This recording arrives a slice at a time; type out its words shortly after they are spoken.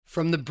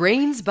From the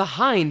brains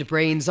behind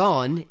Brains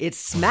On, it's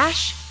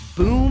Smash,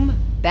 Boom,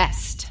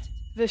 Best.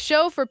 The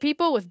show for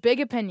people with big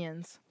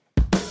opinions.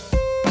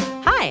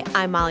 Hi,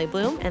 I'm Molly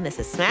Bloom, and this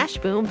is Smash,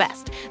 Boom,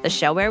 Best, the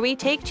show where we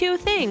take two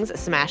things,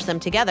 smash them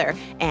together,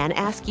 and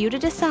ask you to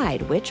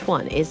decide which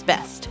one is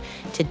best.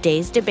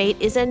 Today's debate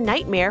is a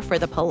nightmare for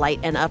the polite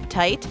and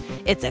uptight.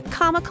 It's a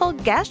comical,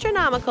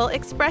 gastronomical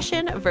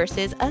expression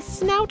versus a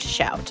snout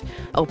shout.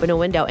 Open a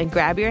window and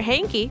grab your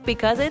hanky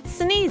because it's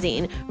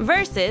sneezing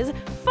versus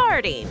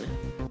farting.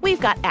 We've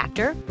got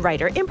actor,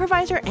 writer,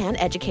 improviser, and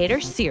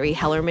educator Siri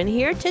Hellerman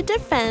here to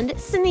defend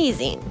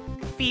sneezing.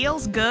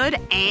 Feels good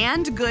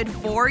and good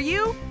for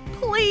you?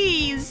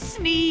 Please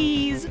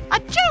sneeze.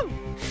 Achoo!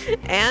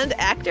 And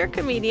actor,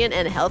 comedian,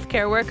 and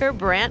healthcare worker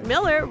Brant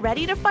Miller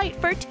ready to fight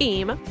for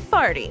Team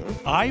Farting.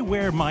 I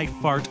wear my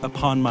fart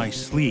upon my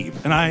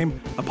sleeve, and I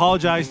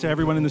apologize to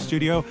everyone in the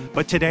studio,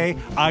 but today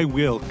I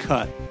will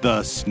cut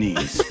the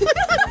sneeze.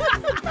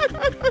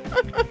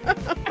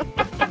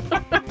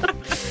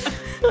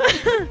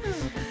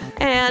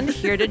 And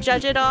here to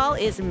judge it all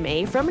is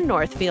May from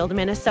Northfield,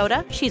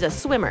 Minnesota. She's a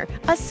swimmer,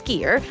 a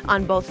skier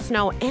on both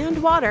snow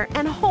and water,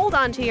 and hold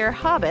on to your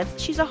hobbits,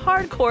 she's a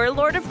hardcore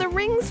Lord of the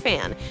Rings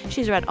fan.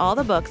 She's read all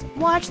the books,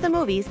 watched the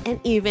movies, and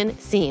even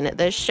seen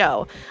the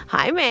show.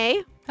 Hi,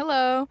 May.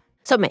 Hello.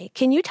 So, May,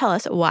 can you tell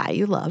us why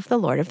you love the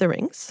Lord of the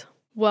Rings?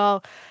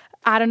 Well,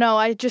 I don't know.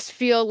 I just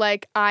feel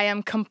like I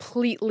am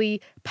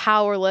completely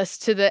powerless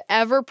to the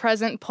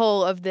ever-present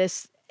pull of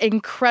this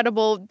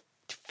incredible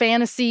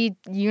fantasy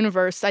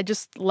universe. I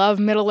just love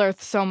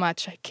Middle-earth so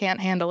much. I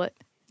can't handle it.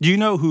 Do you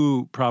know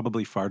who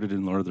probably farted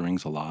in Lord of the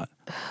Rings a lot?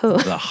 Who?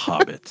 The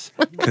hobbits.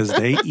 Because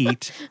they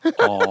eat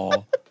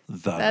all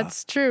the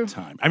That's true.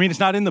 time. I mean, it's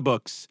not in the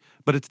books,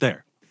 but it's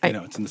there. You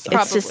know, it's in the side.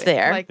 It's just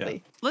there. Likely.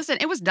 Yeah. Listen,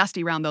 it was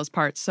dusty around those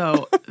parts,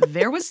 so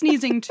there was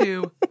sneezing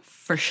too,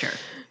 for sure.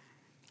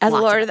 As a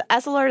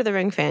Lots Lord of the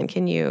Ring fan,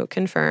 can you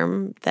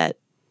confirm that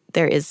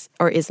there is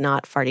or is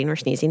not farting or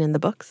sneezing in the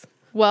books?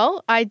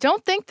 Well, I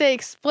don't think they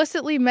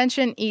explicitly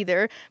mention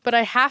either, but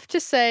I have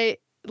to say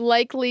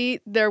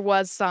likely there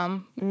was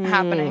some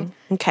happening.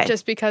 Okay.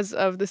 Just because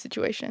of the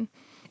situation.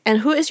 And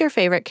who is your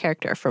favorite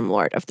character from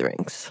Lord of the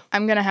Rings?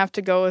 I'm going to have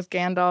to go with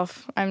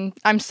Gandalf.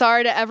 I'm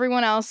sorry to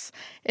everyone else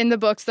in the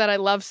books that I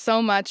love so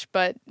much,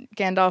 but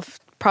Gandalf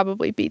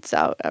probably beats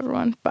out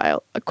everyone by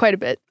quite a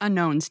bit. A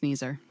known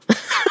sneezer.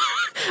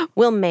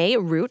 Will May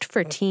root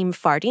for Team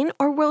Farting,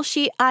 or will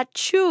she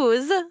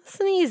choose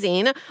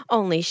sneezing?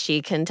 Only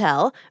she can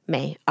tell.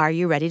 May, are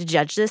you ready to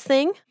judge this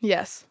thing?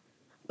 Yes.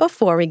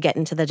 Before we get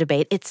into the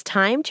debate, it's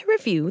time to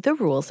review the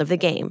rules of the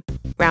game.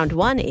 Round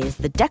 1 is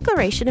the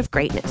Declaration of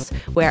Greatness,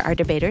 where our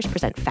debaters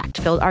present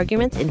fact-filled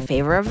arguments in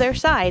favor of their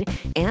side,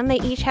 and they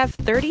each have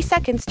 30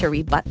 seconds to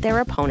rebut their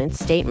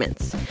opponent's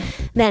statements.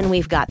 Then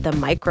we've got the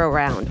Micro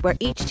Round, where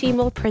each team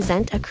will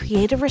present a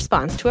creative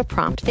response to a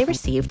prompt they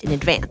received in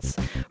advance.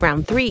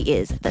 Round 3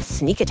 is the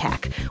Sneak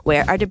Attack,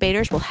 where our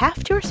debaters will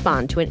have to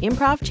respond to an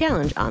improv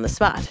challenge on the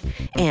spot.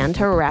 And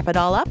to wrap it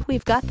all up,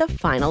 we've got the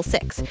Final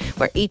 6,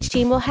 where each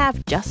team will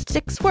have just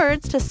 6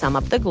 words to sum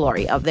up the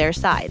glory of their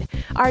side.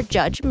 Our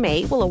judge,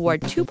 May, will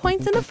award 2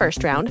 points in the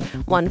first round,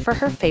 1 for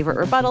her favorite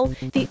rebuttal,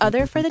 the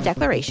other for the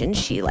declaration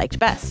she liked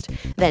best.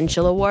 Then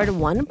she'll award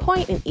 1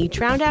 point in each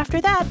round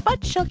after that,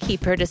 but she'll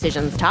keep her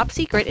decisions top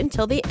secret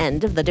until the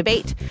end of the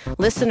debate.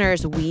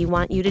 Listeners, we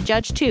want you to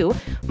judge too.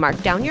 Mark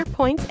down your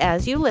points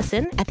as you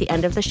listen. At the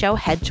end of the show,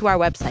 head to our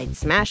website,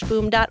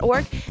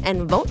 smashboom.org,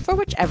 and vote for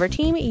whichever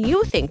team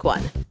you think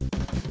won.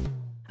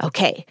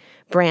 Okay,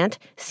 Brant,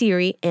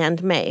 Siri,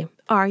 and May,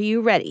 are you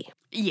ready?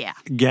 Yeah.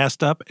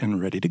 Gassed up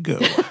and ready to go.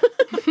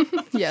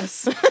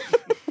 Yes.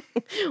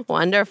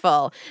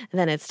 Wonderful.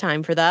 Then it's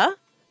time for the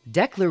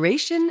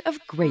Declaration of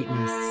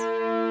Greatness.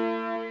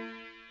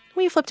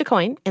 We flipped a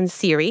coin, and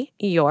Siri,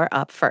 you're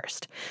up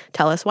first.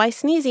 Tell us why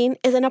sneezing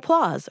is an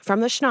applause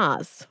from the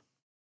schnoz.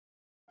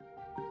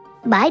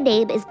 My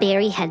name is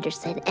Barry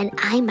Henderson, and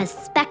I'm a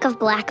speck of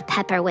black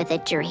pepper with a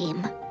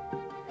dream.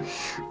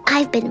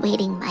 I've been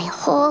waiting my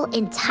whole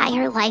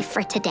entire life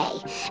for today,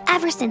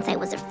 ever since I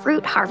was a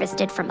fruit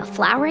harvested from a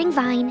flowering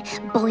vine,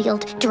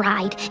 boiled,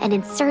 dried, and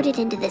inserted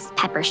into this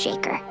pepper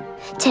shaker.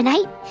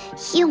 Tonight,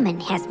 Human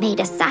has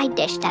made a side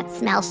dish that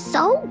smells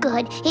so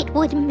good it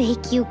would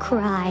make you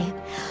cry.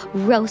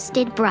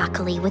 Roasted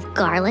broccoli with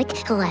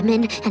garlic,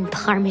 lemon, and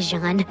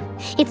Parmesan.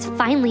 It's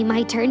finally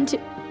my turn to...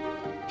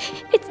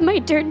 It's my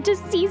turn to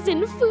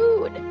season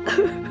food.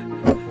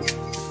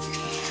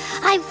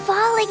 I'm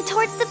falling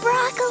towards the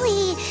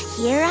broccoli.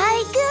 Here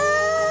I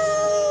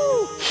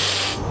go.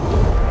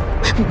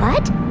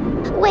 What?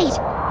 Wait,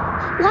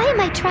 why am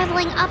I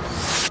traveling up?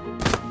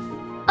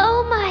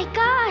 Oh my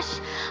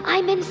gosh,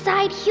 I'm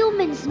inside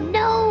Human's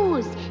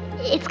nose.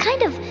 It's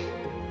kind of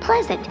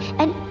pleasant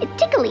and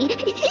tickly.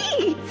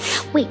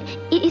 Wait,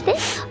 is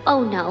this?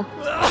 Oh no.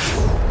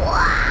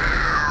 Wow!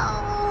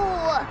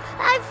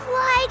 I'm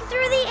flying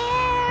through the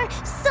air,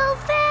 so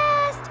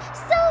fast,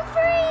 so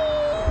free.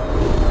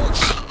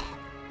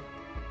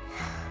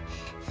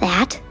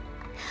 That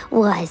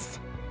was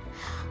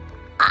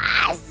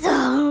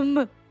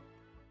awesome.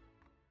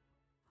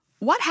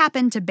 What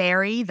happened to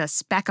Barry, the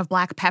speck of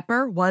black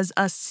pepper, was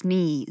a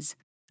sneeze.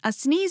 A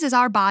sneeze is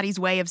our body's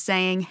way of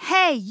saying,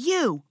 hey,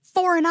 you,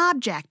 foreign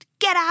object,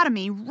 get out of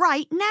me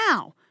right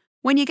now.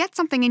 When you get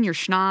something in your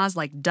schnoz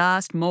like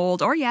dust,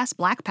 mold, or yes,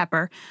 black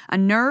pepper, a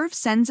nerve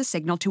sends a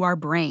signal to our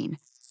brain.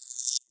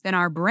 Then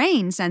our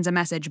brain sends a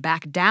message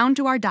back down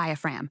to our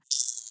diaphragm.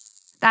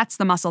 That's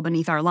the muscle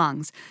beneath our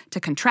lungs, to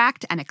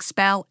contract and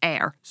expel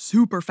air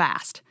super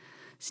fast.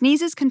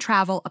 Sneezes can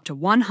travel up to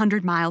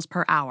 100 miles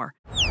per hour.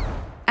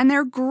 And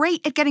they're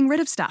great at getting rid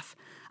of stuff.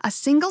 A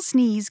single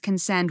sneeze can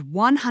send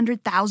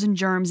 100,000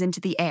 germs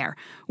into the air,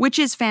 which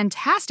is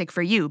fantastic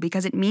for you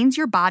because it means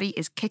your body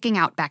is kicking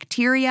out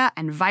bacteria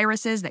and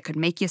viruses that could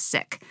make you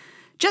sick.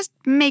 Just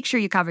make sure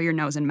you cover your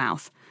nose and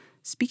mouth.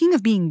 Speaking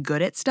of being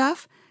good at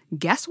stuff,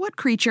 guess what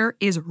creature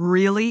is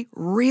really,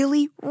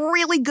 really,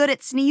 really good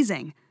at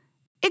sneezing?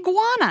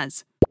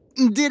 Iguanas.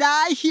 Did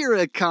I hear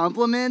a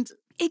compliment?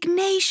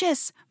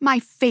 Ignatius, my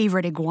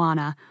favorite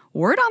iguana.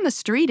 Word on the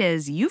street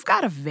is you've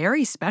got a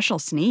very special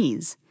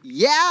sneeze.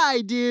 Yeah,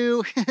 I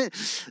do.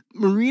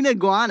 Marine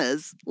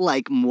iguanas,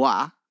 like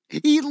moi,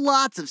 eat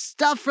lots of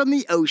stuff from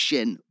the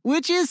ocean,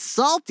 which is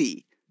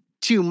salty.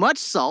 Too much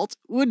salt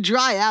would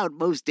dry out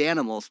most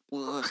animals.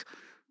 Ugh.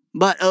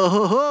 But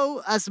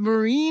us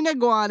marine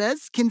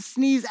iguanas can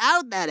sneeze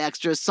out that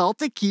extra salt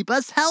to keep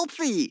us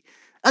healthy.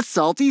 A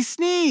salty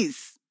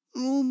sneeze.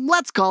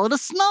 Let's call it a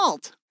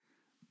snalt.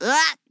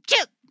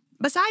 Achoo!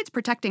 Besides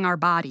protecting our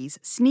bodies,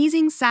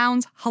 sneezing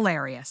sounds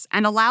hilarious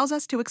and allows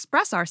us to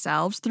express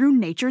ourselves through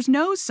nature's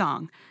nose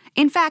song.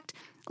 In fact,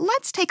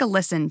 let's take a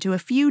listen to a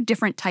few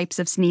different types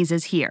of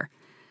sneezes here.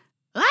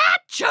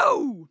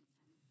 Achoo!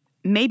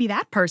 Maybe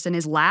that person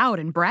is loud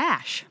and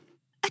brash.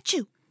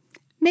 Achoo!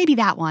 Maybe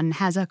that one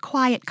has a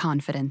quiet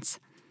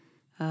confidence.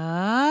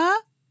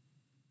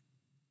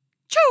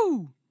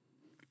 Choo!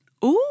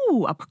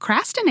 Ooh, a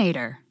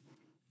procrastinator.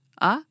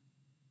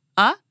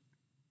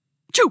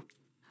 Choo!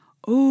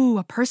 Ooh,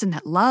 a person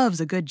that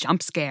loves a good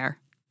jump scare.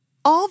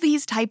 All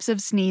these types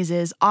of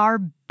sneezes are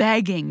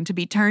begging to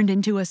be turned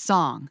into a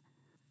song.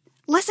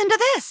 Listen to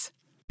this.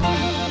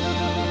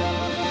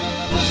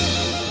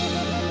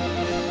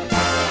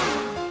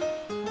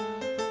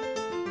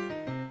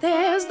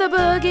 There's the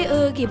boogie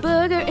oogie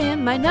booger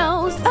in my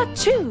nose.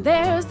 Achoo!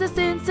 There's the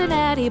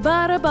Cincinnati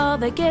butterball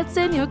that gets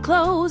in your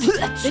clothes.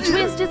 The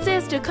twisted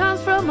sister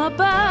comes from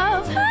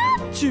above.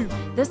 Achoo!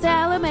 The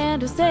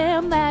salamander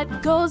Sam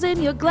that goes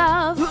in your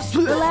glove.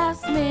 The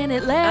last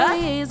minute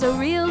Larry is a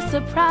real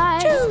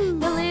surprise.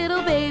 The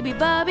little baby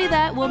Bubby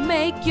that will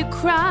make you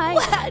cry.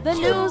 The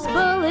news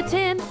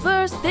bulletin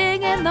first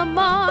thing in the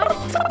morn.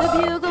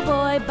 The bugle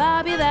boy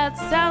Bobby that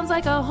sounds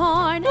like a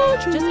horn.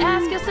 Just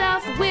ask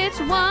yourself which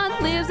one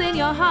lives in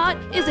your heart.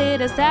 Is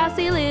it a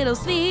sassy little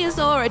sneeze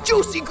or a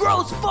juicy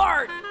gross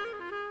fart?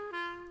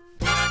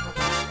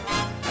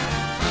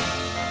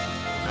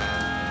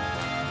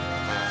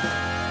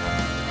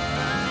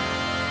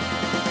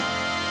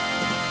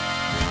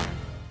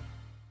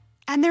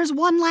 And there's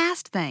one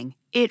last thing.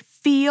 It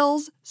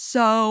feels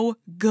so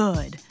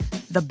good.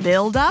 The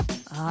build-up,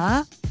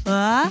 and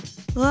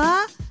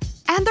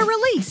the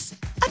release,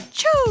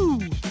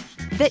 achoo!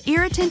 The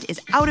irritant is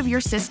out of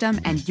your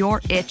system and your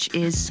itch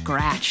is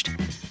scratched.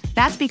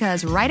 That's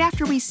because right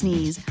after we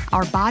sneeze,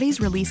 our bodies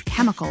release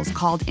chemicals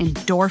called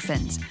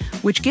endorphins,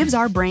 which gives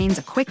our brains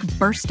a quick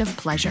burst of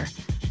pleasure.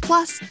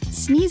 Plus,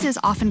 sneezes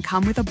often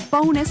come with a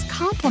bonus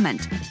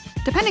compliment.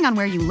 Depending on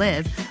where you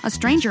live, a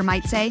stranger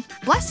might say,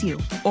 bless you,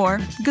 or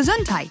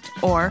gesundheit,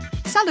 or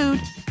salud.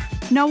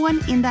 No one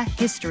in the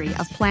history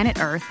of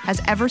planet Earth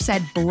has ever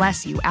said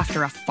bless you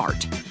after a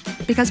fart.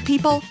 Because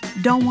people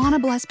don't want to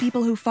bless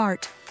people who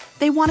fart.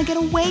 They want to get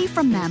away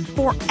from them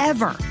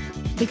forever.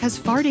 Because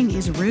farting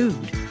is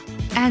rude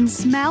and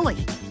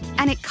smelly,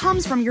 and it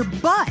comes from your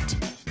butt.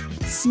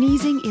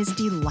 Sneezing is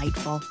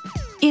delightful,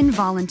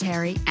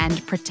 involuntary,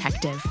 and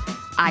protective.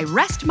 I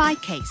rest my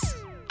case.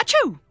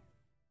 Achoo!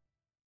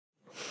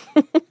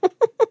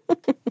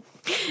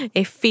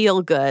 A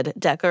feel-good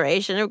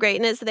declaration of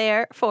greatness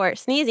there for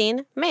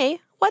sneezing. May,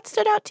 what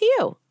stood out to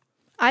you?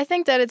 I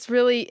think that it's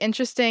really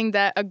interesting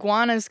that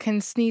iguanas can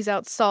sneeze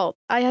out salt.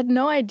 I had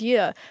no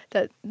idea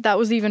that that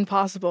was even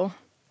possible.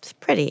 It's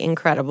pretty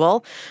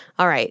incredible.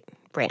 All right,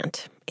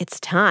 Brant, it's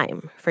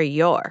time for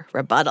your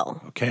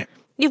rebuttal. Okay.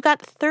 You've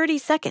got 30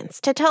 seconds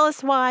to tell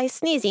us why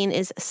sneezing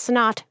is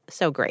not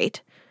so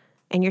great.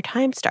 And your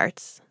time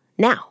starts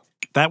now.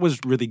 That was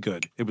really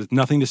good. It was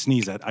nothing to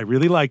sneeze at. I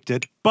really liked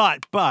it.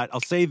 But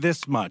I'll say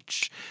this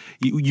much.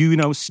 You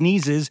know,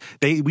 sneezes,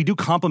 we do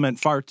compliment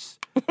farts.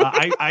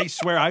 I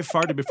swear I've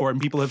farted before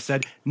and people have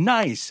said,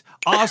 nice,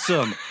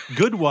 awesome,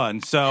 good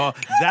one. So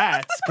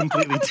that's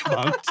completely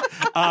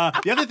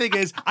debunked. The other thing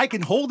is I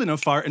can hold in a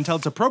fart until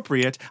it's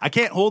appropriate. I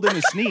can't hold in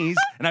a sneeze,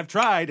 and I've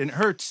tried, and it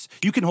hurts.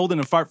 You can hold in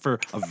a fart for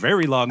a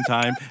very long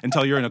time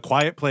until you're in a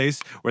quiet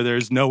place where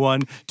there's no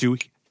one to,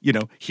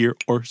 hear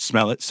or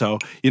smell it. So,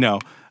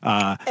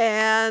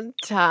 and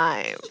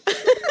time.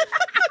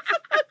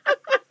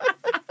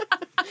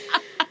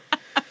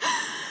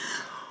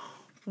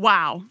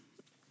 Wow.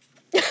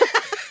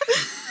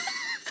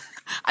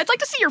 like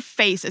to see your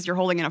face as you're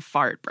holding in a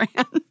fart,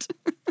 Brant.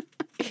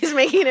 He's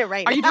making it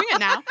right now. Are you doing it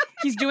now?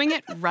 He's doing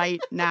it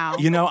right now.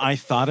 You know, I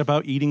thought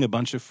about eating a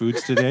bunch of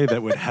foods today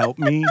that would help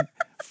me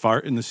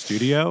fart in the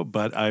studio,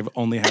 but I've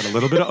only had a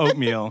little bit of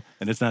oatmeal,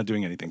 and it's not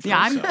doing anything for me.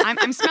 Yeah,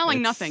 I'm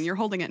smelling nothing. You're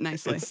holding it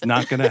nicely. It's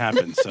not going to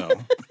happen, so.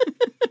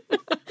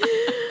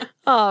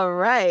 All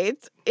right.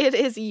 It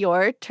is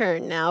your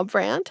turn now,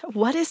 Brant.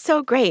 What is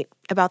so great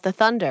about the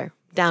thunder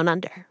down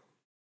under?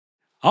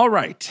 All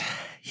right,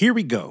 here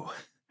we go.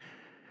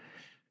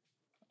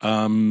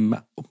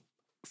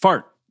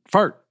 Fart,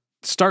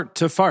 start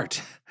to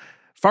fart.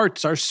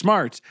 Farts are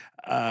smart.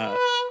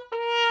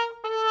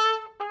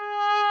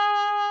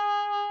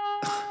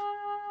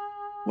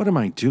 What am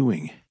I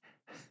doing?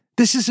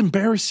 This is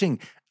embarrassing.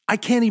 I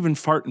can't even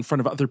fart in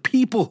front of other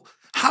people.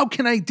 How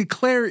can I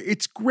declare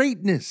its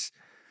greatness?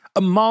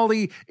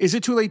 Molly, is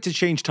it too late to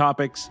change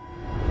topics?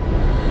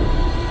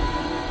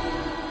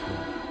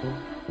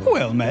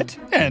 Well met,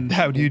 and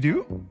how do you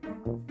do?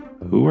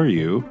 Who are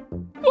you?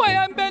 Why,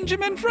 I'm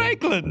Benjamin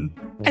Franklin,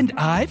 and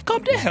I've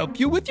come to help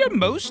you with your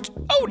most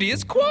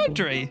odious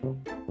quandary.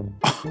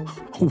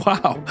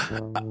 Wow.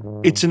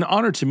 It's an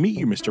honor to meet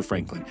you, Mr.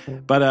 Franklin.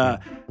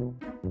 But,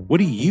 what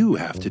do you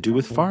have to do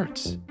with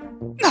farts?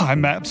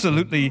 I'm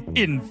absolutely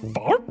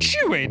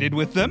infatuated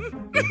with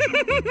them.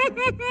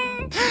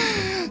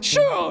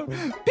 Sure,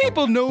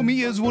 people know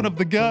me as one of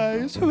the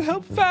guys who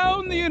helped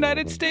found the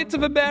United States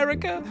of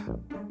America.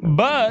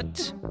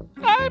 But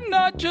I'm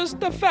not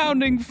just a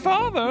founding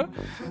father.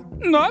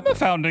 I'm a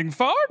founding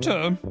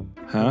farter.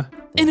 Huh?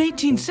 In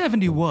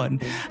 1871,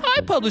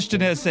 I published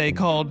an essay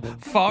called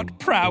Fart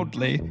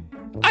Proudly,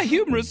 a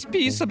humorous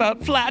piece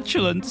about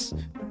flatulence.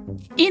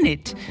 In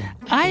it,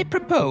 I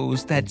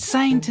proposed that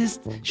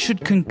scientists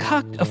should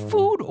concoct a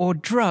food or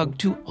drug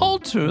to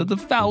alter the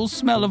foul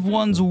smell of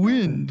one's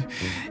wind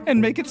and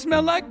make it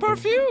smell like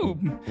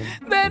perfume.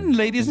 Then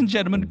ladies and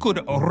gentlemen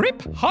could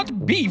rip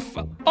hot beef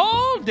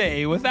all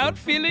day without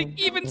feeling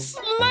even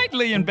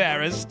slightly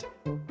embarrassed.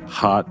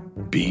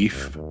 Hot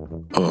beef?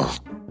 Ugh.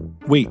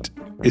 Wait,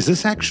 is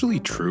this actually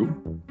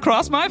true?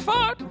 Cross my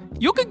fart.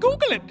 You can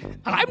Google it.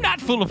 I'm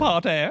not full of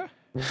hot air.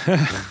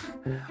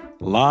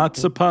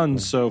 Lots of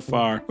puns so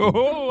far.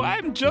 Oh,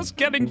 I'm just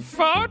getting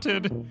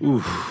farted.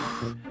 Oof.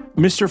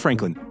 Mr.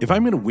 Franklin, if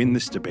I'm going to win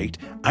this debate,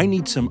 I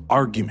need some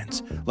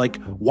arguments.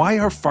 Like, why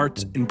are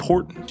farts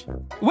important?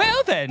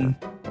 Well then,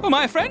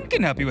 my friend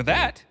can help you with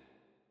that.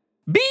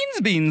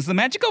 Beans, the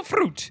magical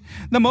fruit.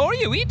 The more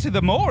you eat,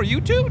 the more you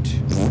toot.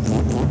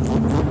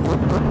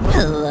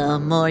 The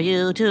more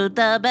you toot,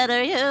 the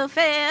better you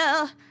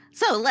feel.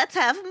 So let's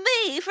have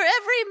me for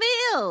every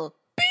meal.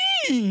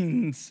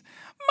 Beans!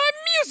 My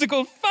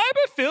musical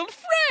fiber-filled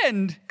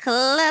friend!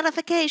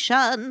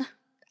 Clarification.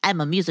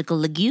 I'm a musical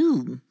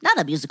legume, not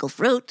a musical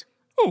fruit.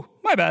 Oh,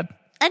 my bad.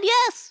 And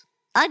yes,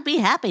 I'd be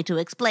happy to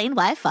explain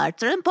why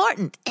farts are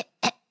important.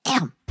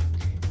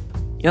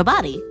 Your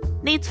body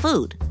needs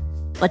food,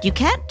 but you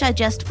can't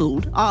digest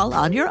food all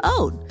on your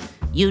own.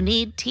 You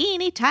need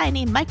teeny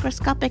tiny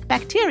microscopic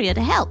bacteria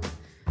to help.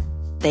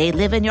 They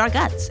live in your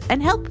guts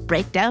and help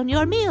break down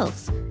your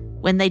meals.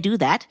 When they do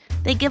that,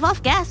 they give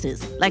off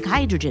gases like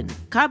hydrogen,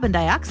 carbon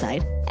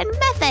dioxide, and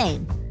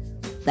methane.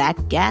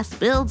 That gas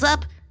builds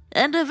up,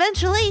 and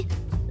eventually,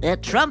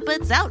 it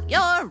trumpets out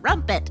your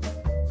rumpet.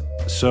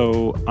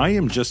 So I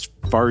am just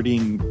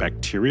farting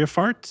bacteria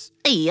farts?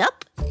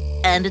 Yup.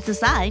 And it's a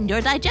sign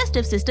your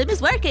digestive system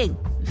is working.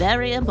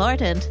 Very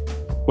important.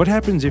 What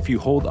happens if you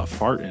hold a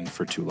fart in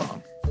for too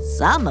long?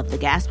 Some of the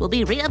gas will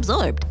be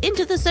reabsorbed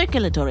into the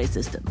circulatory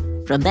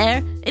system. From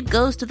there, it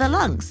goes to the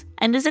lungs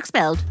and is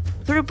expelled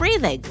through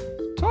breathing.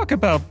 Talk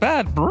about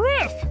bad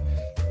breath.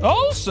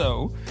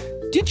 Also,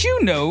 did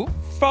you know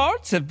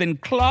farts have been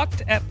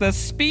clocked at the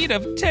speed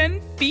of 10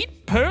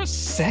 feet per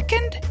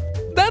second?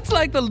 That's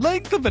like the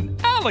length of an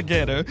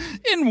alligator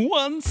in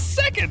 1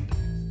 second.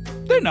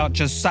 They're not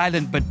just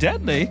silent but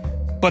deadly,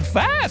 but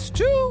fast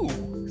too.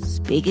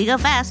 Speaking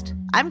of fast,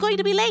 I'm going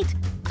to be late.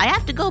 I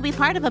have to go be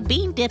part of a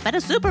bean dip at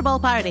a Super Bowl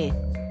party.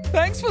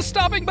 Thanks for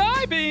stopping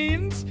by,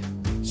 Beans.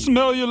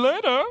 Smell you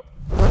later.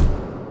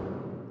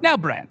 Now,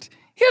 Brant,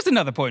 here's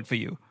another point for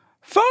you.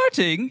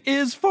 Farting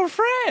is for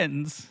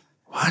friends.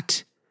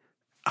 What?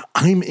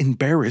 I'm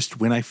embarrassed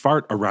when I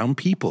fart around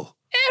people.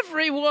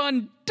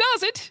 Everyone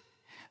does it.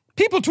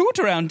 People toot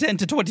around 10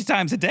 to 20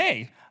 times a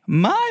day.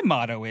 My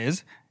motto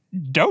is,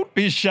 don't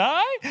be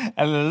shy,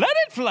 let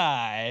it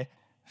fly.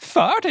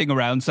 Farting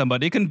around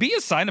somebody can be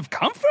a sign of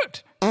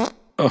comfort.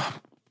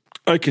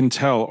 I can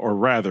tell, or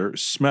rather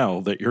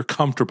smell, that you're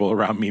comfortable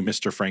around me,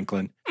 Mr.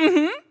 Franklin.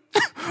 Mm-hmm.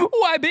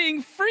 Why,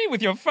 being free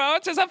with your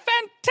farts is a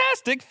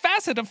fantastic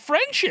facet of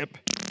friendship.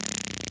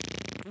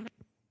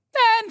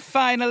 And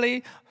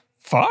finally,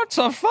 farts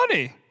are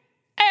funny.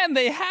 And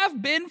they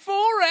have been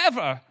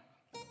forever.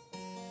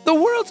 The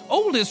world's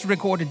oldest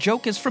recorded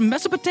joke is from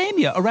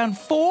Mesopotamia around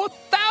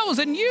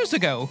 4,000 years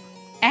ago.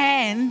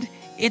 And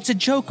it's a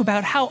joke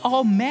about how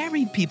all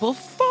married people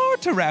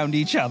fart around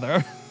each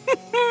other.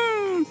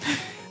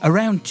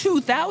 Around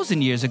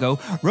 2,000 years ago,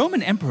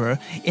 Roman Emperor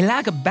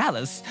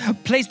Elagabalus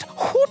placed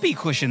whoopee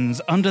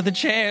cushions under the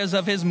chairs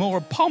of his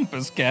more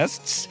pompous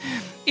guests.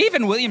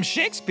 Even William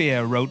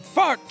Shakespeare wrote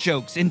fart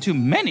jokes into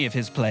many of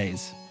his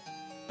plays.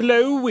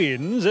 Blow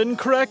winds and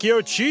crack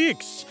your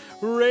cheeks.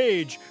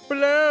 Rage,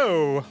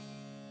 blow.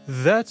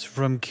 That's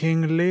from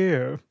King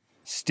Lear.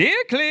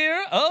 Steer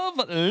clear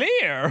of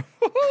Lear.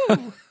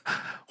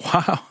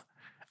 Wow.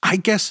 I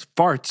guess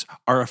farts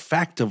are a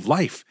fact of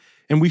life,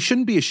 and we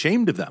shouldn't be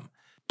ashamed of them.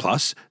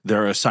 Plus,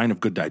 they're a sign of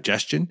good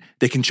digestion.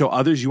 They can show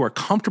others you are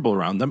comfortable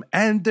around them,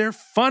 and they're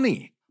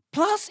funny.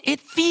 Plus, it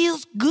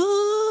feels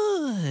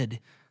good.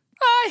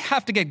 I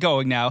have to get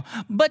going now,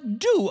 but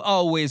do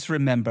always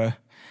remember,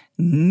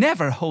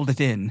 never hold it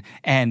in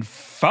and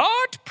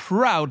fart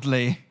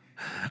proudly.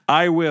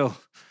 I will.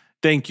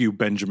 Thank you,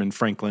 Benjamin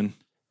Franklin.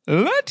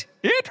 Let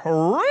it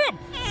rip!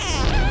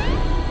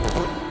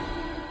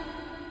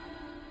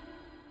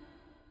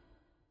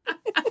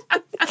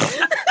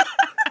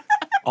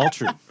 All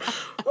true.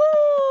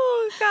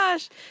 Oh,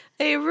 gosh.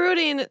 A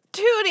rooting,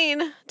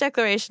 tooting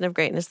declaration of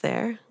greatness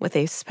there with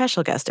a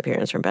special guest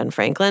appearance from Ben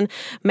Franklin.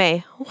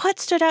 May, what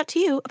stood out to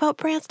you about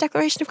Brant's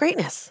declaration of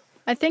greatness?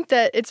 I think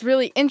that it's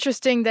really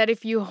interesting that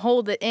if you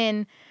hold it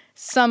in,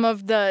 some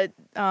of the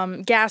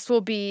gas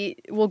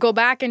will go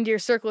back into your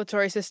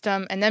circulatory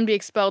system and then be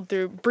expelled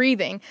through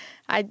breathing.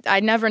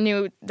 I never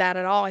knew that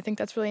at all. I think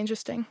that's really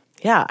interesting.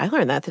 Yeah, I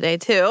learned that today,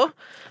 too.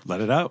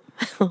 Let it out.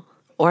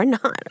 Or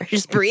not, or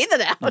just breathe it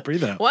out.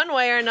 Breathe it out. One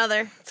way or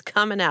another, it's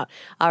coming out.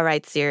 All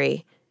right,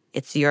 Siri,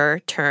 it's your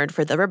turn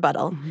for the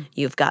rebuttal. Mm-hmm.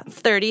 You've got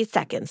 30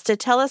 seconds to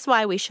tell us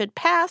why we should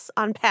pass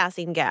on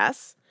passing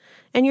gas.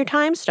 And your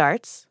time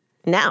starts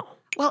now.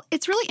 Well,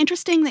 it's really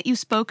interesting that you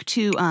spoke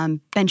to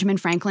Benjamin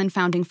Franklin,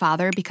 founding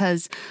father,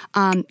 because,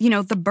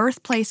 the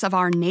birthplace of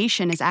our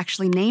nation is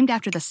actually named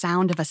after the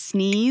sound of a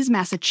sneeze,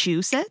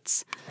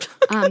 Massachusetts.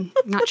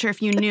 Not sure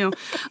if you knew.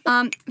 The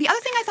other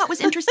thing I thought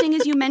was interesting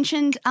is you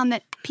mentioned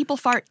that people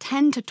fart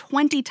 10 to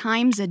 20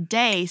 times a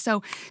day.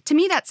 So to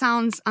me, that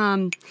sounds,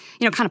 kind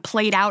of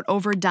played out,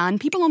 overdone.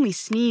 People only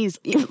sneeze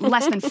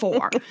less than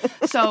 4.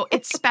 So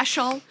it's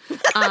special.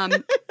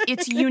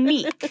 It's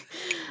unique.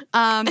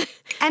 And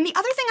the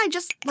other thing I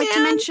just like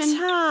to mention.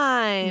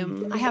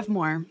 Time. I have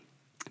more,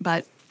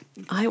 but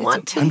I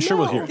want to. I'm sure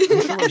we'll hear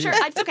it. I'm sure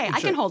it's okay. I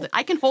can hold it.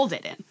 I can hold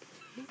it in.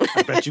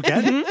 I bet you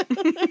can.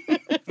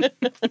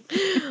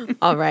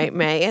 All right,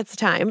 May, it's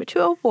time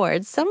to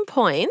award some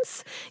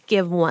points.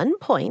 Give 1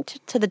 point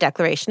to the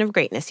declaration of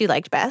greatness you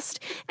liked best,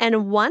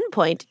 and 1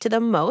 point to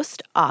the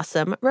most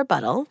awesome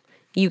rebuttal.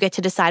 You get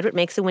to decide what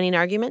makes a winning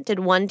argument. Did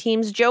one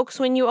team's jokes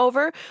win you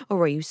over, or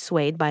were you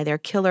swayed by their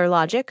killer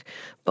logic?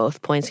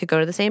 Both points could go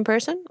to the same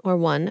person, or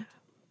 1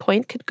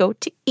 point could go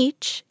to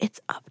each. It's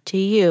up to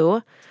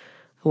you.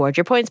 Award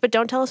your points, but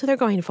don't tell us who they're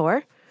going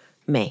for.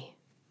 May,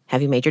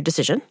 have you made your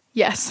decision?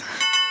 Yes.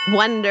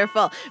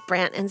 Wonderful.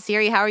 Brant and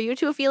Siri, how are you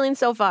two feeling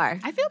so far?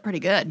 I feel pretty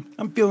good.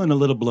 I'm feeling a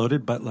little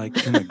bloated, but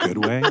in a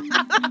good way.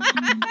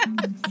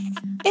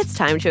 It's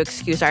time to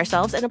excuse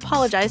ourselves and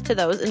apologize to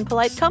those in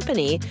polite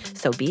company.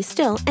 So be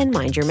still and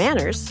mind your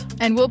manners.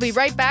 And we'll be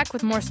right back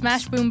with more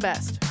Smash Boom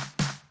Best.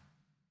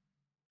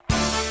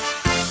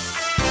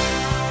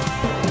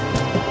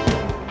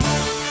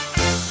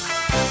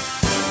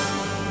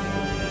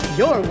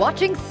 You're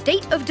watching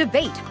State of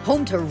Debate,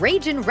 home to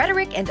rage and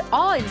rhetoric and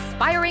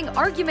awe-inspiring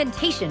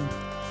argumentation.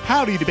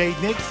 Howdy, Debate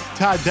Nicks.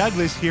 Todd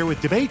Douglas here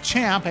with debate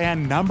champ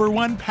and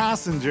 #1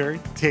 passenger,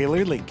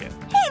 Taylor Lincoln.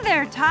 Hey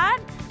there, Todd.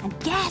 I'm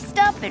gassed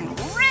up and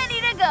ready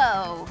to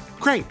go.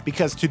 Great,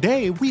 because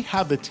today we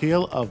have the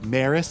tale of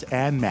Maris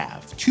and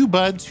Mav, 2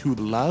 buds who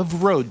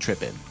love road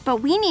tripping.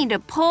 But we need to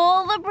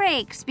pull the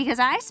brakes because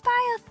I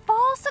spy a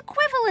false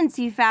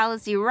equivalency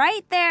fallacy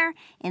right there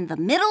in the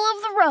middle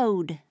of the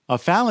road. A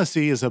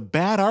fallacy is a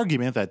bad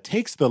argument that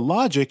takes the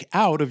logic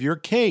out of your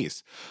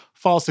case.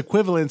 False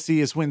equivalency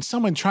is when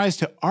someone tries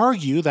to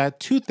argue that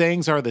 2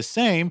 things are the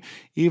same,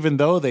 even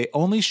though they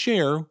only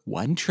share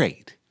 1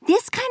 trait.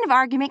 This kind of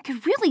argument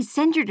could really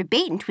send your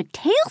debate into a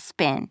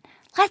tailspin.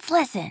 Let's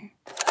listen.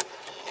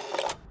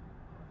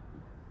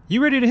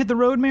 You ready to hit the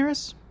road,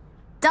 Maris?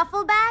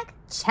 Duffel bag?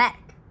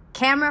 Check.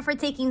 Camera for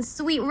taking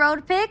sweet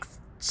road pics?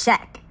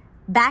 Check.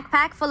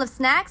 Backpack full of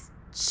snacks?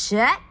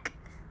 Check.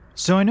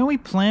 So I know we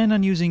planned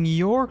on using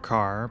your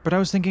car, but I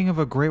was thinking of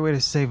a great way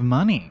to save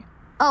money.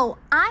 Oh,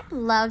 I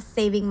love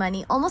saving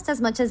money almost as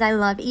much as I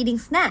love eating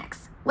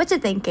snacks. What you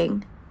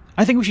thinking?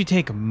 I think we should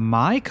take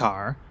my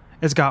car.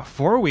 It's got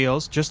 4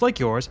 wheels, just like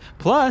yours.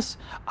 Plus,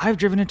 I've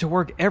driven it to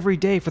work every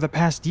day for the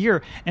past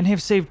year and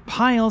have saved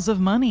piles of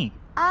money.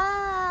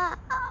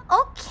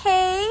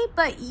 Okay,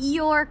 but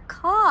your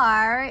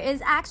car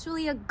is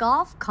actually a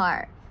golf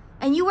cart.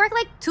 And you work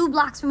like 2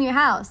 blocks from your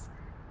house.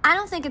 I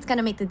don't think it's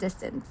gonna make the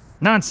distance.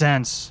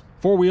 Nonsense.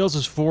 4 wheels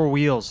is 4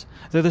 wheels.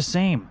 They're the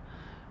same.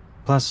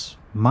 Plus,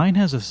 mine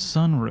has a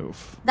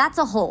sunroof. That's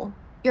a hole.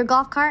 Your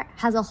golf cart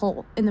has a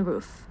hole in the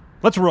roof.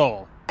 Let's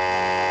roll.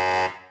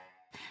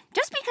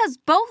 Just because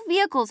both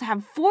vehicles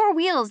have 4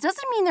 wheels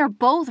doesn't mean they're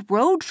both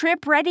road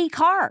trip ready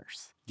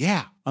cars.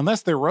 Yeah,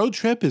 unless their road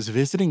trip is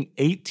visiting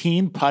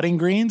 18 putting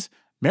greens,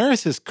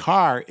 Maris's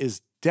car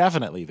is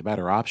definitely the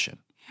better option.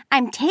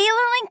 I'm Taylor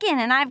Lincoln,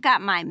 and I've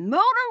got my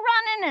motor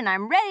running, and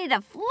I'm ready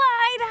to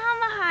fly down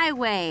the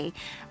highway,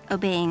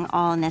 obeying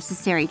all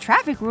necessary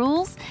traffic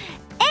rules.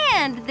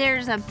 And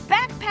there's a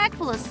backpack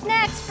full of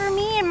snacks for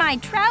me and my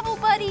travel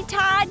buddy,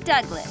 Todd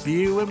Douglas.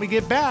 See you when we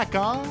get back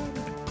on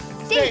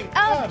State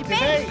of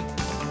Debate.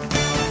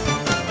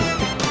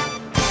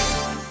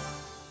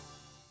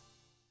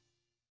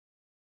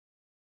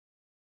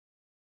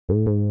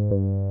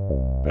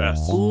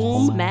 Best.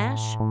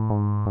 Smash.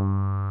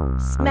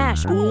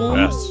 Smash Boom.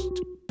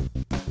 Best.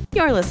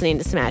 You're listening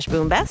to Smash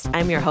Boom Best.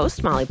 I'm your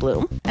host, Molly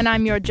Bloom. And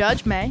I'm your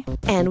judge, May.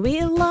 And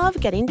we love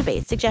getting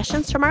debate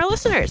suggestions from our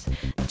listeners.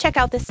 Check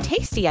out this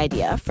tasty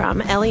idea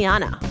from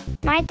Eliana.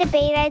 My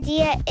debate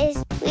idea is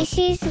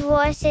Wishies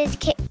versus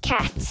Kit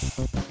Kats.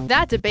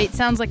 That debate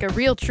sounds like a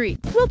real treat.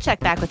 We'll check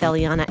back with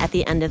Eliana at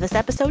the end of this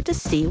episode to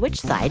see which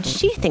side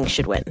she thinks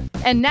should win.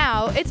 And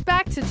now it's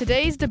back to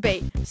today's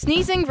debate,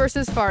 sneezing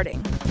versus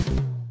farting.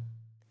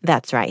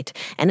 That's right.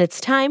 And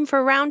it's time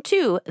for round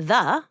 2,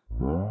 the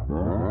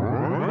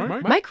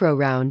Micro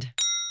Round.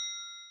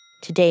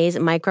 Today's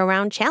micro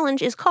round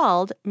challenge is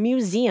called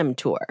Museum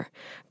Tour.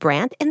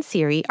 Brant and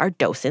Siri are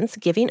docents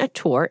giving a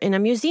tour in a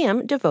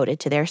museum devoted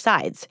to their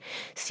sides.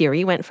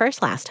 Siri went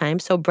first last time,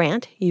 so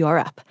Brant, you're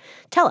up.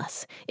 Tell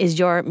us, is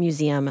your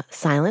museum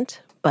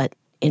silent but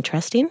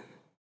interesting?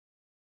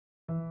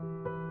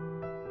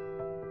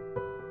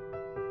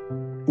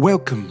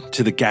 Welcome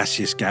to the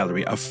gaseous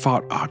gallery of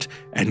fart art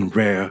and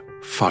rare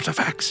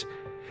fartifacts.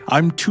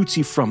 I'm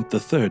Tootsie Frump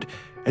III,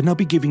 and I'll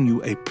be giving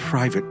you a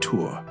private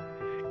tour.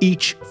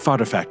 Each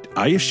fartifact,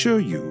 I assure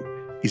you,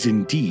 is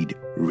indeed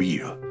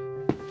real.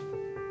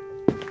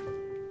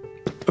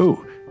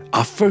 Oh,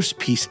 our first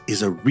piece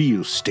is a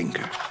real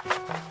stinker.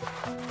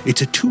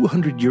 It's a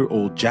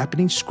 200-year-old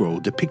Japanese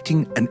scroll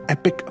depicting an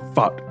epic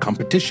fart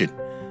competition.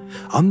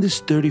 On this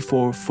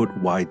 34-foot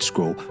wide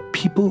scroll,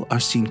 people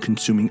are seen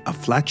consuming a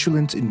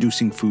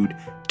flatulence-inducing food,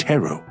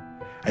 taro,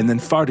 and then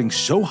farting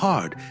so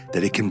hard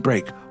that it can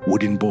break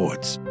wooden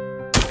boards.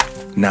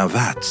 Now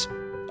that's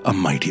a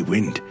mighty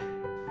wind.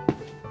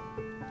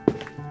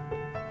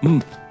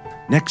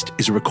 Next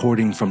is a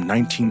recording from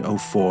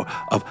 1904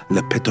 of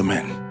Le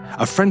Pétomène,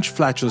 a French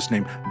flatulist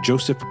named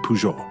Joseph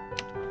Pujol.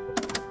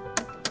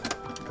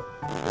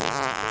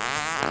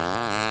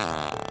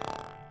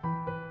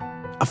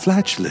 A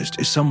flatulist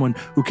is someone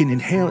who can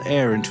inhale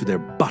air into their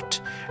butt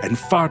and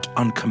fart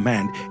on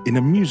command in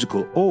a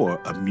musical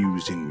or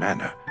amusing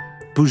manner.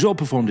 Pujol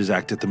performed his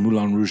act at the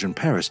Moulin Rouge in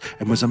Paris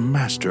and was a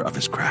master of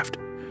his craft.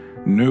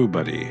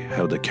 Nobody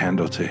held a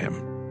candle to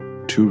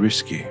him. Too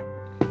risky.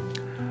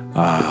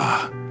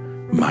 Ah,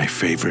 my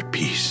favorite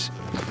piece.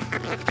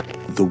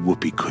 The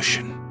whoopee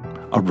cushion.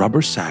 A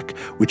rubber sack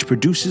which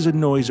produces a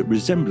noise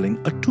resembling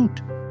a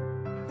toot.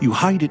 You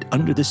hide it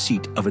under the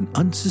seat of an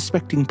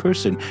unsuspecting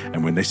person,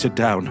 and when they sit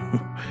down,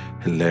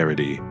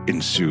 hilarity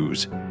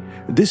ensues.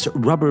 This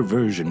rubber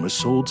version was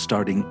sold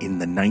starting in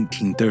the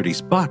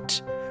 1930s,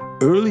 but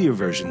earlier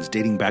versions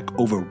dating back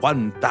over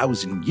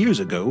 1,000 years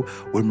ago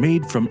were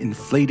made from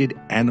inflated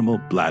animal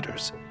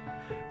bladders.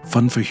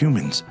 Fun for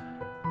humans,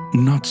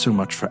 not so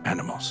much for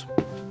animals.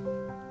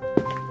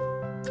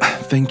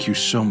 Thank you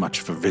so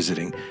much for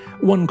visiting.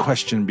 One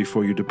question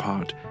before you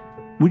depart.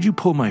 Would you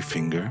pull my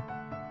finger?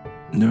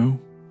 No?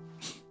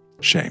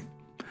 Shame.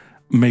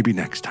 Maybe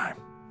next time.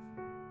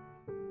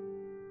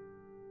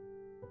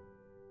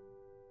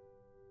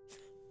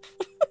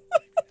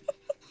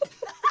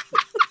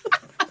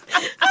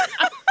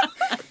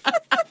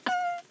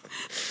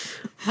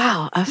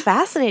 Wow, a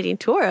fascinating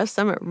tour of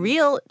some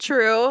real,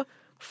 true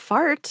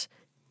fartifacts,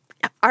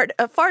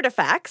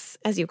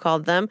 as you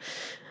called them.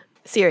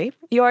 Siri,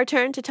 your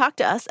turn to talk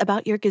to us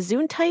about your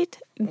Gesundheit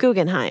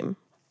Guggenheim.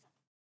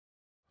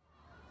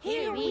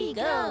 Here we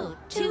go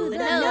to the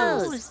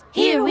nose.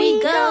 Here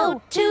we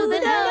go to the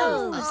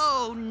nose.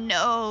 Oh,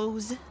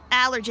 nose.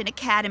 Allergen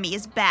Academy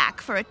is back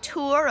for a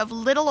tour of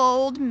little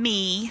old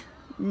me,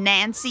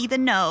 Nancy the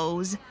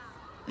Nose.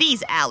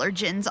 These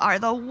allergens are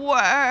the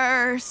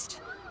worst.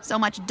 So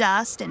much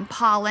dust and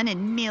pollen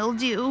and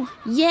mildew.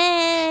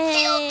 Yay!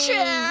 Field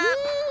trip!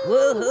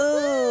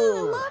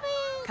 Woohoo!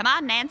 Come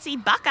on, Nancy,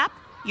 buck up.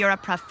 You're a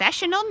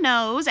professional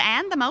nose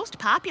and the most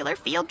popular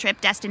field trip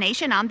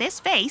destination on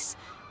this face.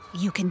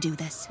 You can do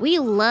this. We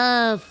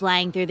love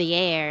flying through the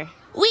air.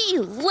 We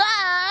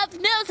love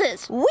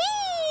noses.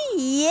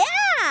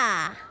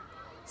 Yeah!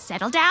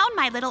 Settle down,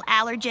 my little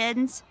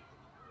allergens.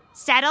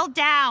 Settle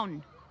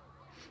down.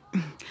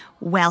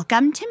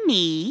 Welcome to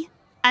me,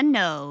 a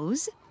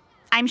nose.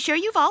 I'm sure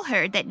you've all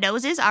heard that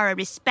noses are a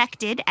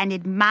respected and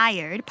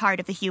admired part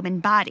of the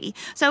human body,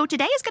 so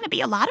today is going to be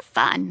a lot of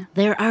fun.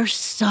 There are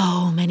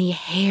so many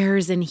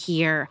hairs in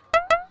here.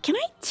 Can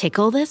I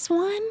tickle this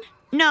one?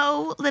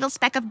 No, little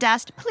speck of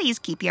dust, please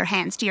keep your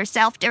hands to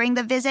yourself during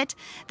the visit.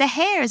 The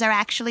hairs are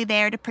actually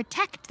there to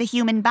protect the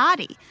human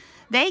body.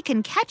 They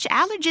can catch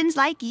allergens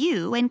like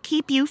you and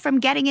keep you from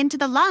getting into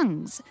the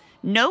lungs.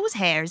 Nose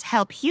hairs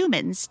help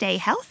humans stay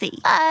healthy.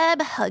 I'm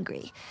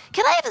hungry.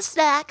 Can I have a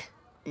snack?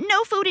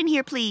 No food in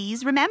here,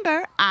 please.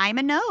 Remember, I'm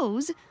a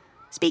nose.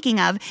 Speaking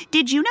of,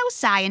 did you know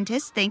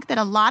scientists think that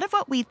a lot of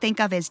what we think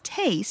of as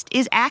taste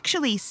is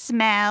actually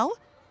smell?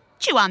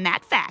 Chew on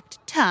that fact,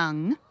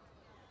 tongue.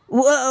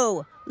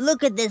 Whoa,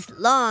 look at this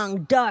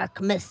long,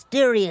 dark,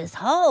 mysterious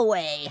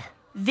hallway.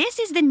 This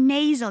is the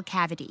nasal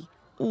cavity.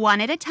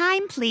 One at a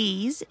time,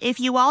 please. If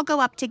you all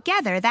go up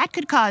together, that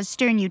could cause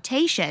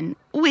sternutation,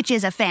 which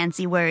is a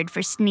fancy word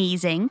for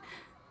sneezing.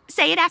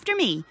 Say it after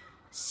me.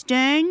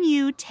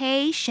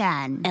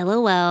 Sternutation.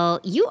 LOL,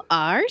 you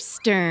are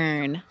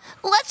stern.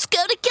 Let's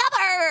go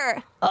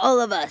together! All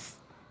of us,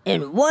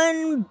 in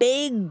one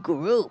big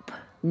group.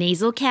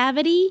 Nasal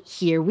cavity,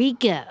 here we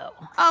go.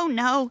 Oh,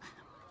 no.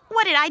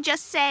 What did I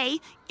just say?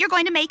 You're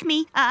going to make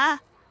me,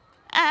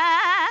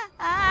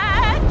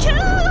 choo!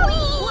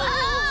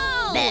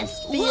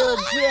 Best field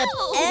trip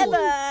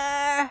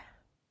ever!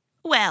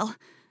 Well,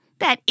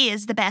 that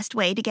is the best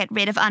way to get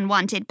rid of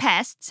unwanted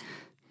pests.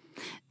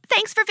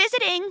 Thanks for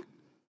visiting.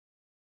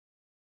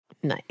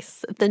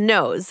 Nice. The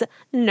nose.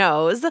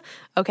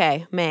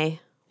 Okay, May,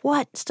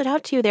 what stood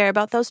out to you there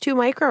about those 2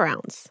 micro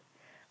rounds?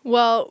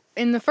 Well,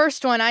 in the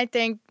first one, I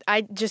think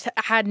I just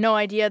had no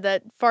idea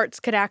that farts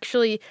could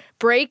actually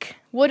break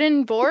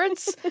wooden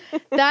boards.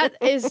 That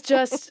is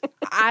just,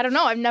 I don't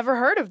know. I've never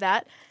heard of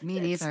that.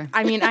 Me neither.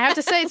 I mean, I have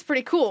to say it's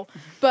pretty cool,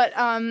 but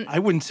I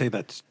wouldn't say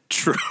that's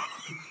true.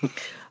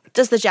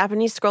 Does the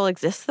Japanese scroll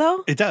exist,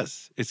 though? It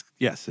does.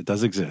 Yes, it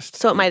does exist.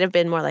 So it might have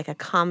been more like a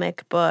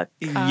comic book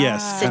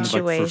Kind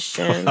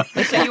situation. of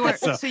like So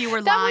you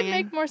were that lying. would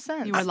make more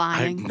sense. You were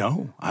lying.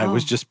 I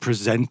was just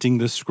presenting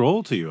the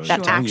scroll to you.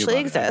 That telling you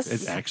actually about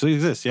exists. It actually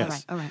exists,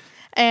 yes. All right.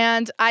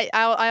 And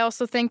I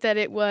also think that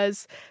it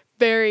was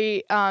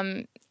very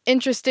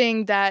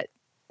interesting that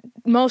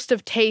most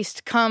of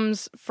taste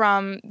comes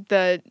from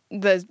the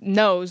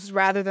nose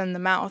rather than the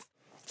mouth.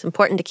 It's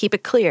important to keep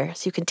it clear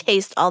so you can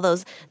taste all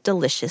those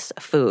delicious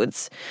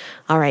foods.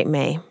 All right,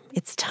 May,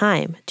 it's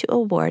time to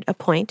award a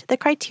point. The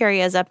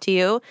criteria is up to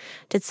you.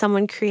 Did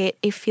someone create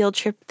a field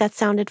trip that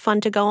sounded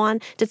fun to go on?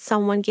 Did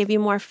someone give you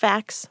more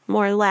facts,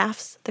 more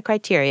laughs? The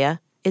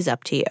criteria is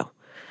up to you.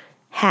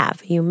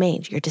 Have you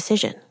made your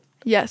decision?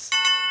 Yes.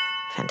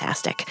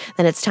 Fantastic.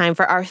 Then it's time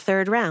for our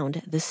 3rd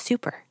round, the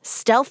super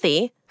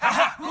stealthy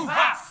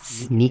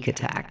Sneak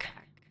attack.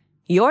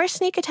 Your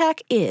sneak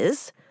attack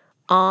is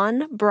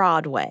On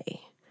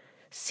Broadway.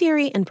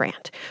 Siri and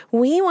Brant,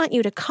 we want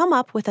you to come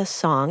up with a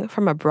song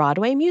from a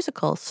Broadway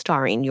musical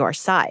starring your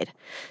side.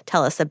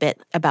 Tell us a bit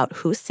about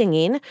who's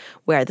singing,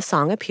 where the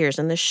song appears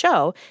in the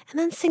show, and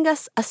then sing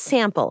us a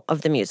sample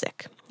of the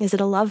music. Is it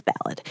a love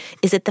ballad?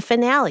 Is it the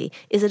finale?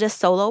 Is it a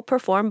solo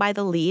performed by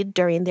the lead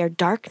during their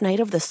Dark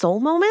Night of the Soul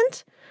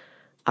moment?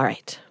 All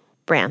right,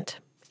 Brant,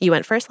 you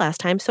went first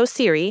last time, so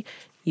Siri,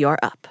 you're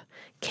up.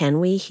 Can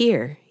we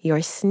hear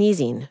your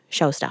sneezing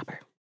showstopper?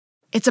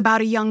 It's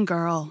about a young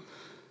girl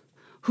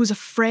who's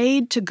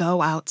afraid to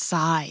go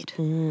outside.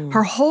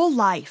 Her whole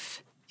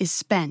life is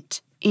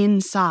spent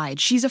inside.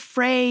 She's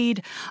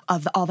afraid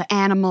of all the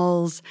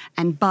animals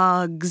and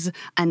bugs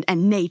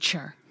and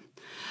nature.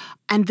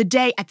 And the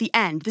day at the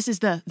end, this is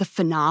the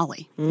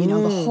finale. You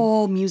know, the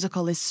whole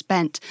musical is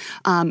spent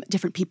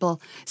different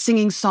people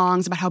singing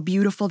songs about how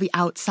beautiful the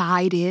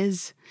outside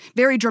is.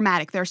 Very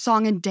dramatic. There are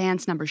song and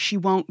dance numbers. She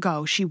won't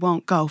go. She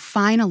won't go.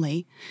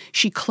 Finally,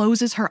 she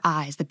closes her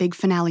eyes, the big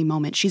finale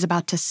moment. She's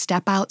about to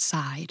step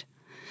outside.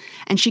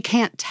 And she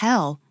can't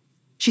tell.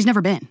 She's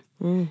never been.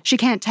 She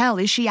can't tell.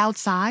 Is she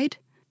outside?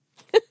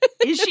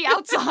 Is she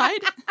outside?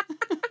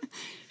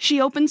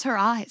 She opens her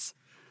eyes.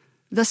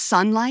 The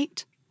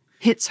sunlight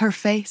hits her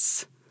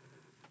face.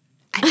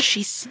 And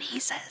she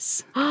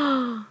sneezes.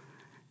 And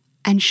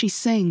she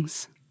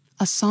sings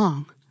a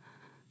song.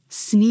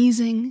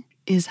 Sneezing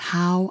is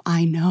how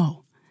I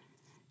know.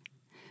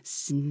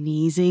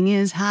 Sneezing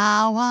is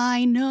how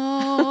I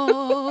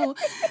know.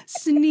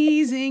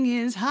 Sneezing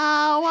is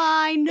how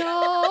I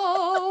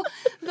know.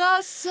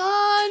 The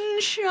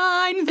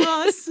sunshine,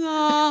 the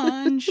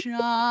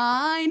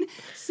sunshine.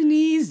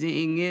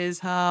 Sneezing is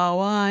how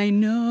I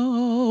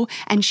know.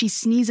 And she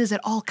sneezes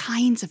at all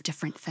kinds of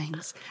different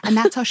things. And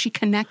that's how she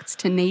connects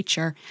to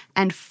nature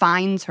and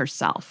finds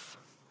herself.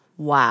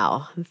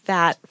 Wow,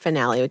 that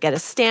finale would get a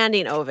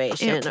standing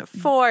ovation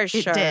for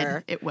sure. It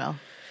did. It will.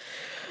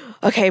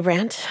 Okay,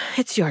 Brant,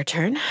 it's your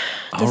turn.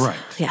 All right.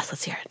 Yes,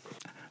 let's hear it.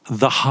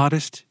 The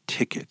hottest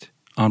ticket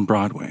on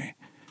Broadway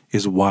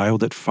is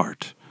Wild at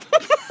Fart.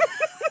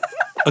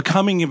 A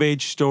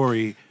coming-of-age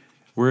story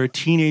where a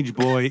teenage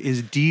boy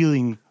is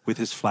dealing with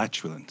his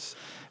flatulence.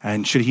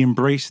 And should he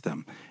embrace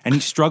them? And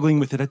he's struggling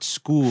with it at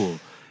school,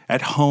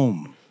 at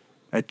home,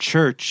 at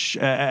church,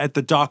 at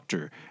the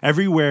doctor.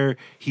 Everywhere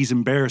he's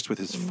embarrassed with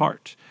his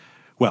fart.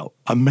 Well,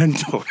 a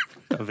mentor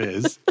of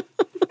his,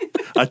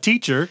 a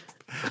teacher,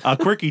 a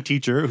quirky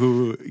teacher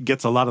who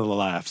gets a lot of the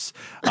laughs,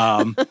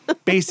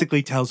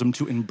 basically tells him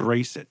to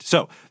embrace it.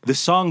 So the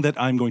song that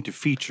I'm going to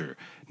feature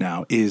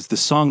now is the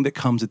song that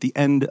comes at the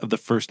end of the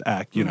first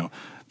act, you know,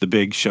 the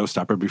big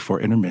showstopper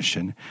before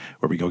intermission,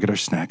 where we go get our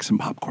snacks and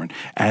popcorn.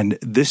 And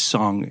this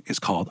song is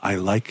called I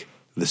Like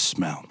the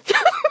Smell.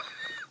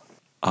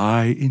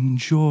 I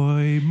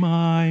enjoy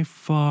my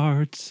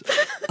farts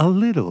a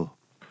little.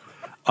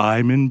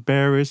 I'm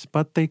embarrassed,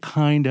 but they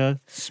kinda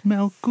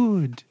smell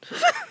good.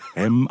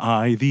 Am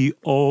I the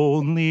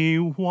only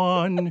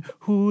one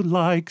who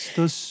likes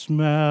the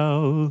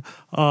smell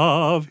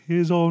of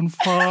his own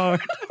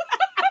fart?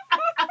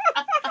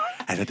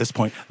 And at this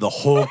point, the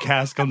whole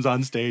cast comes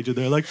on stage and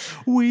they're like,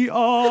 we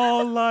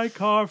all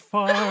like our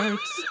farts,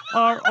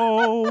 our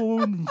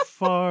own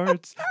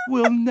farts.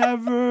 We'll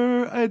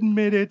never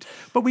admit it,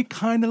 but we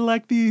kind of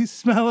like the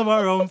smell of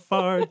our own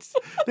farts.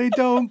 They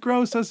don't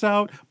gross us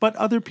out, but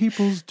other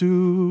people's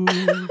do.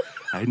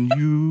 And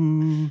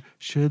you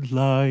should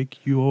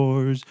like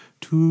yours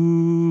too.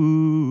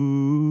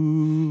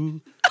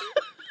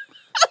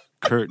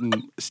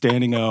 Curtain,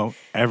 standing O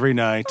every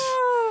night.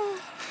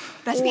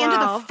 That's the end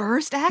of the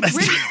first act?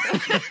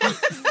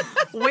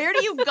 Where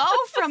do you go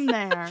from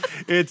there?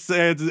 It's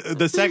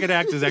the second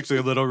act is actually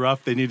a little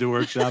rough. They need to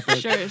workshop it.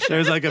 Sure.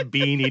 There's like a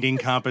bean eating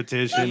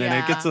competition, and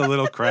it gets a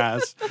little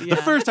crass. Yeah.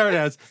 The first fart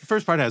has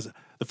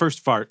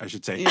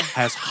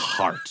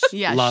heart.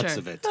 Yeah, Lots sure.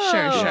 of it.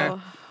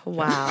 Sure.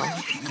 Wow.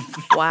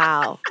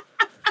 Wow.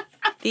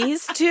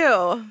 These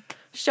two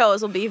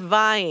shows will be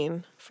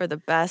vying for the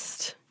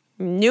best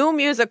new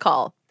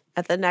musical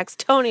at the next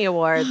Tony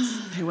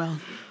Awards. They will.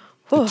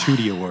 The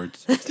Tootie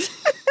Awards.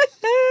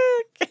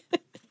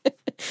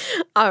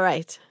 All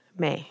right,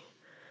 May.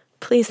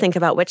 Please think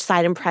about which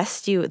side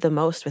impressed you the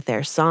most with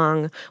their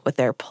song, with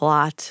their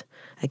plot.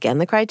 Again,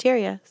 the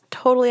criteria is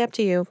totally up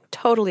to you,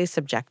 totally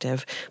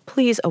subjective.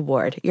 Please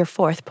award your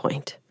 4th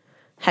point.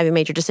 Have you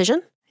made your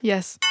decision?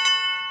 Yes.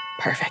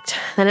 Perfect.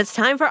 Then it's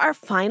time for our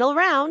final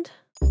round.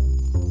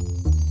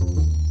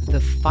 The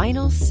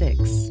final 6.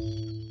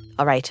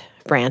 All right,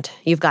 Brant,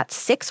 you've got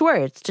 6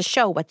 words to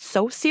show what's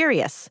so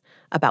serious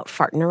about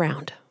farting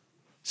around.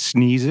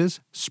 Sneezes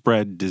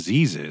spread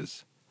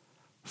diseases.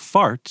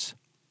 Farts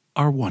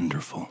are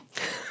wonderful.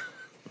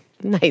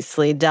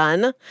 Nicely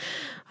done.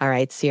 All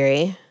right,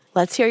 Siri,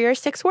 let's hear your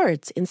 6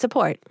 words in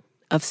support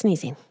of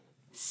sneezing.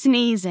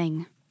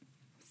 Sneezing.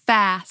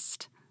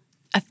 Fast.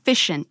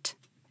 Efficient.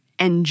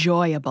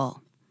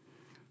 Enjoyable.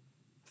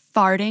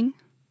 Farting.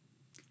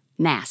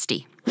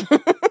 Nasty.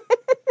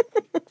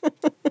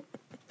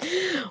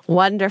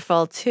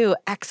 Wonderful. 2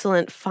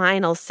 excellent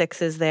final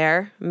 6s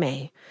there.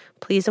 May,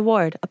 please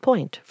award a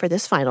point for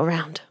this final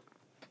round.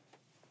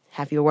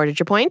 Have you awarded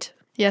your point?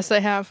 Yes, I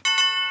have.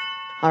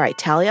 All right,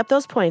 tally up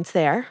those points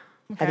there.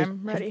 Okay,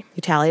 I'm ready.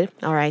 You tallied?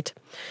 All right.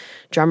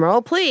 Drum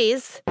roll,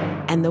 please.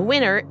 And the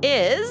winner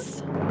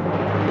is...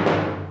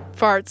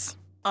 Farts.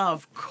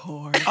 Of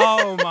course.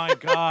 Oh my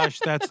gosh,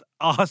 that's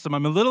awesome.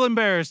 I'm a little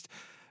embarrassed,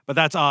 but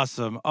that's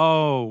awesome.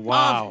 Oh,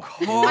 wow. Of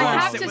course. I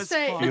have to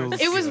say,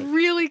 it was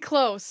really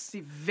close.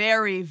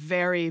 Very,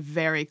 very,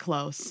 very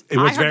close. It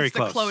was I heard very it's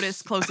close.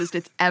 The closest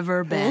it's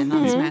ever been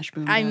on Smash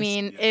Boom. I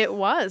mean, it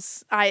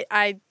was.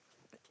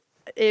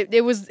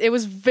 It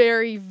was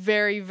very,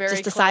 very, very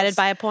Just close. decided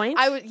by a point?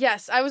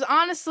 I was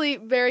honestly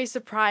very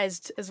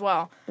surprised as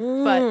well.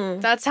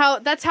 But that's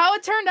how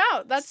it turned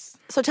out.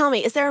 So tell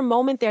me, is there a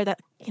moment there that,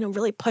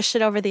 really pushed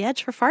it over the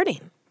edge for farting?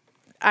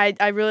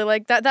 I really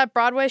like that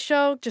Broadway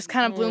show just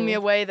kind of blew me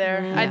away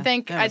there. Yeah, I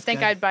think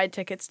good. I'd buy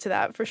tickets to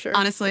that for sure.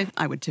 Honestly,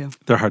 I would too.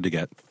 They're hard to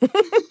get.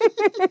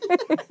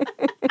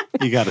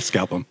 You got to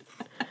scalp them.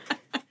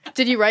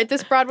 Did you write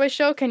this Broadway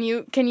show? Can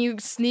you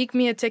sneak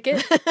me a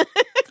ticket?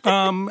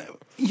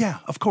 Yeah,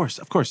 of course.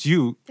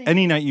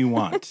 Any night you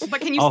want.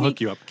 But I'll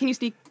hook you up. Can you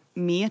sneak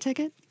me a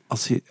ticket? I'll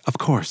see. Of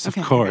course.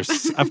 Okay.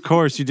 Of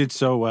course. You did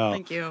so well.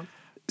 Thank you.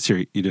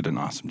 Siri, you did an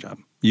awesome job.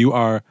 You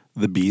are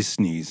the bee's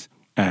sneeze.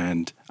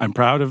 And I'm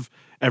proud of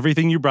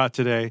everything you brought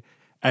today.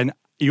 And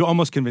you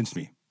almost convinced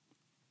me.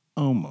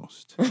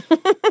 Almost.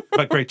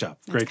 But great job.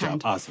 Great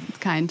job. Awesome. It's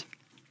kind.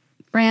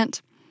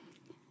 Brant,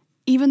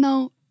 even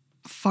though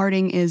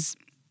farting is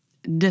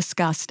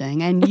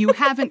disgusting and you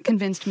haven't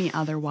convinced me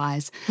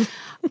otherwise,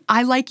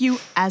 I like you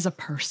as a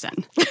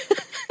person.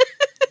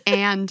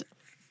 And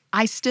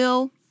I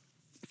still,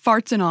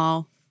 farts and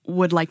all,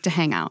 would like to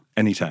hang out.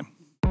 Anytime.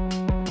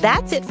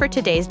 That's it for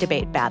today's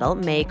debate battle.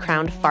 May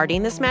crowned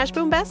farting the Smash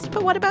Boom best,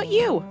 but what about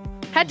you?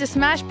 Head to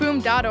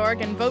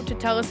smashboom.org and vote to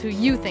tell us who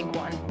you think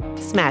won.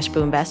 Smash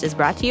Boom Best is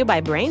brought to you by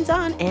Brains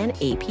On and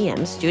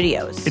APM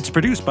Studios. It's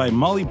produced by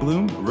Molly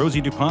Bloom, Rosie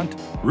DuPont,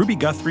 Ruby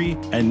Guthrie,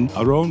 and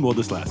Aaron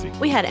Woldeslassie.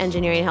 We had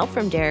engineering help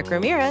from Derek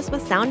Ramirez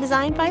with sound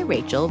design by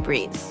Rachel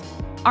Breeze.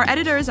 Our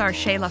editors are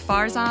Shayla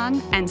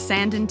Farzan and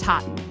Sandon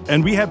Totten.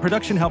 And we had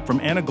production help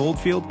from Anna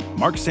Goldfield,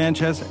 Mark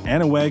Sanchez,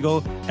 Anna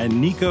Wagle, and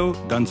Nico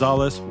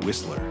Gonzalez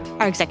Whistler.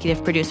 Our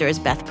executive producer is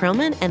Beth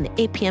Perlman, and the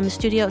APM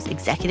Studios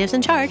executives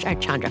in charge are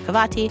Chandra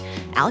Kavati,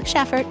 Alex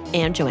Schaffert,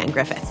 and Joanne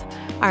Griffith.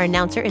 Our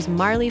announcer is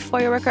Marley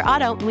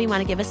Feuerwerker-Otto, and we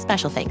want to give a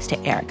special thanks to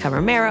Erica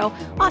Romero,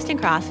 Austin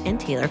Cross, and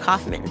Taylor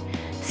Kaufman.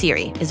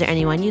 Siri, is there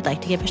anyone you'd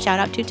like to give a shout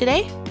out to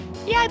today?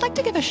 Yeah, I'd like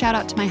to give a shout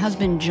out to my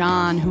husband,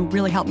 John, who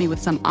really helped me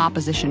with some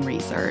opposition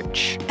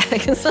research.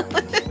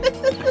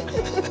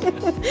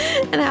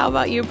 And how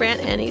about you, Brant?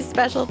 Any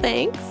special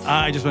thanks?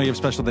 I just want to give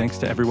special thanks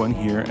to everyone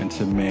here and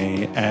to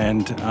May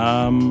and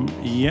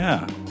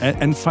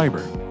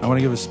Fiber. I want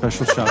to give a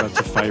special shout out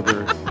to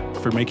Fiber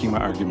for making my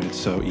argument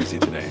so easy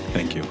today.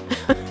 Thank you.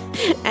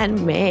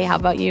 And May, how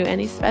about you?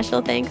 Any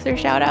special thanks or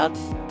shout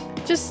outs?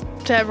 Just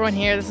to everyone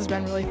here, this has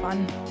been really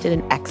fun. Did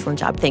an excellent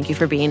job. Thank you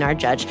for being our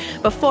judge.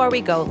 Before we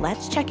go,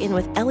 let's check in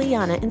with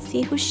Eliana and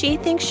see who she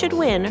thinks should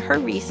win her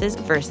Reese's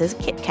versus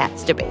Kit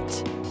Kats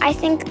debate. I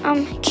think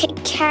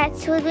Kit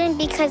Kats would win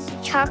because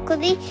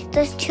chocolatey,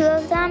 there's two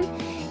of them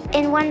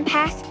in one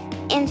pack,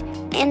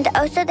 and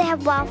also they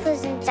have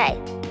waffles inside.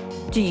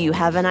 Do you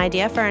have an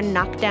idea for a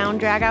knockdown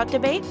drag-out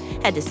debate?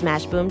 Head to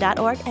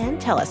smashboom.org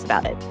and tell us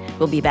about it.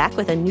 We'll be back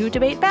with a new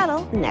debate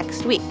battle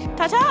next week.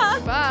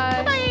 Ta-ta!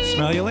 Bye! Bye!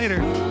 Smell you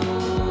later.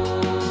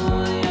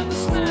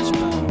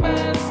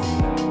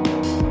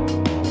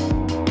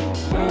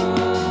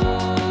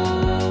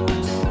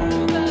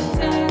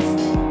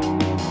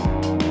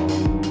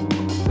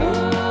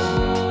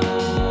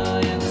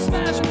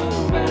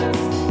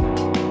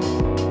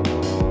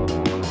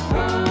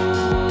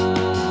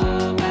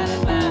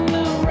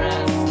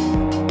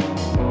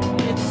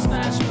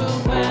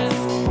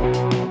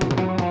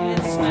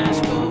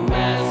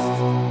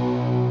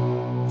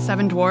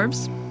 Seven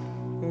Dwarves.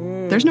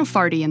 There's no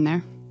farty in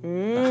there.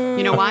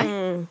 You know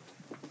why?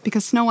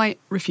 Because Snow White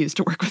refused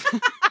to work with him.